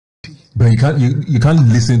But you can't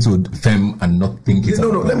listen to Femme and not think it's no,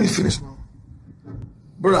 let me finish now.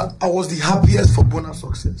 Brother, I was the happiest for Burna's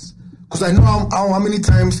success. Because I know how many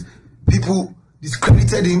times people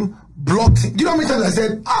discredited him, blocked him. Do you know how many times I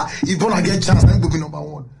said, if Burna get chance, I'm going to be number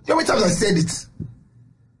one? Do you know how many times I said it?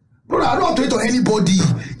 Brother, I don't have to wait on anybody.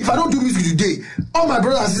 If I don't do music today, all my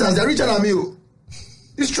brothers and sisters, they're richer than me.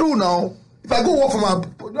 It's true now. If I go work for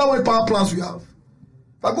you know how many power plants we have?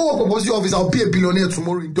 If I go work for Bossy office, I'll be a billionaire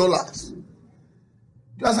tomorrow in dollars.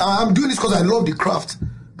 I'm doing this because I love the craft.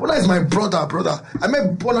 Burna is my brother. I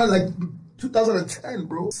met Burna like 2010,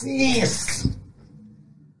 bro. Yes.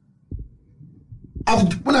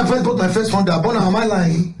 When I first bought my first Honda, Burna, am I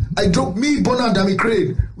lying? I drove Burna and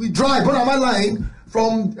Dammykrane. We drive, Burna, am I lying?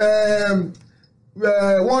 From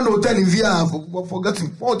one hotel in Via,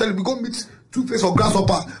 forgetting. One hotel, we go meet Two-Face or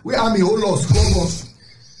Grasshopper. We are me whole loss, Do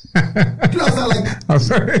you understand? Like, I'm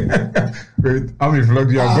sorry. Wait, how many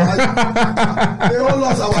vlogs you have done? They all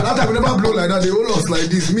lost. That time we never blow like that. They all lost like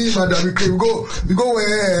this. Me, Madam, we go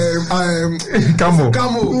where Camo.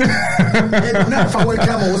 If I wear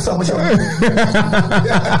Camo, what's up?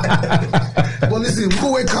 But listen, we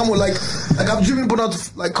go wear Camo like I'm dreaming, but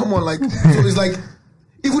not like come on, like so it's like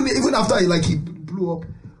even after he blew up,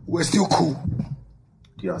 we're still cool.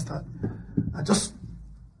 Do you understand? I just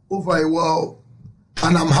over a while.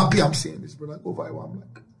 And I'm happy I'm saying this, but like over a while, I'm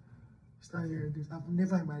like, start hearing this. I've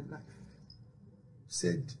never in my life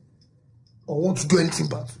said or want to do anything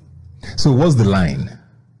bad. So what's the line?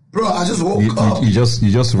 Bro, I just woke up. You just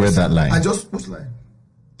read that line. What's the line?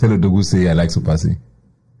 Tell Odogu say I like Supasi.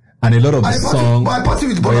 And a lot of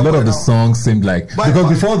the songs seemed like because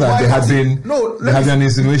before that there had been an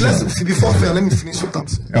insinuation. Before fair, let me finish what I'm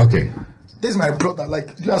saying. Okay. This is my brother,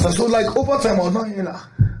 like, so like over time I was not hearing that.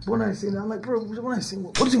 Burna is saying, I'm like, bro, Burna is saying,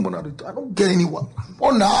 what do you think Burna do? I don't get anyone.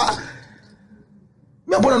 Burna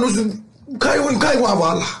knows you can't even have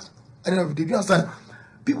Allah. I don't know if you understand.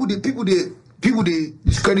 People they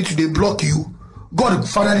discredit you, they block you. God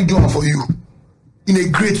finally do it for you in a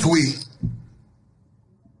great way.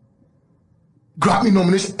 Grammy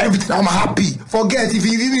nomination, everything. I'm happy. Forget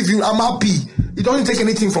even if I'm happy. It doesn't take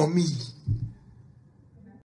anything from me.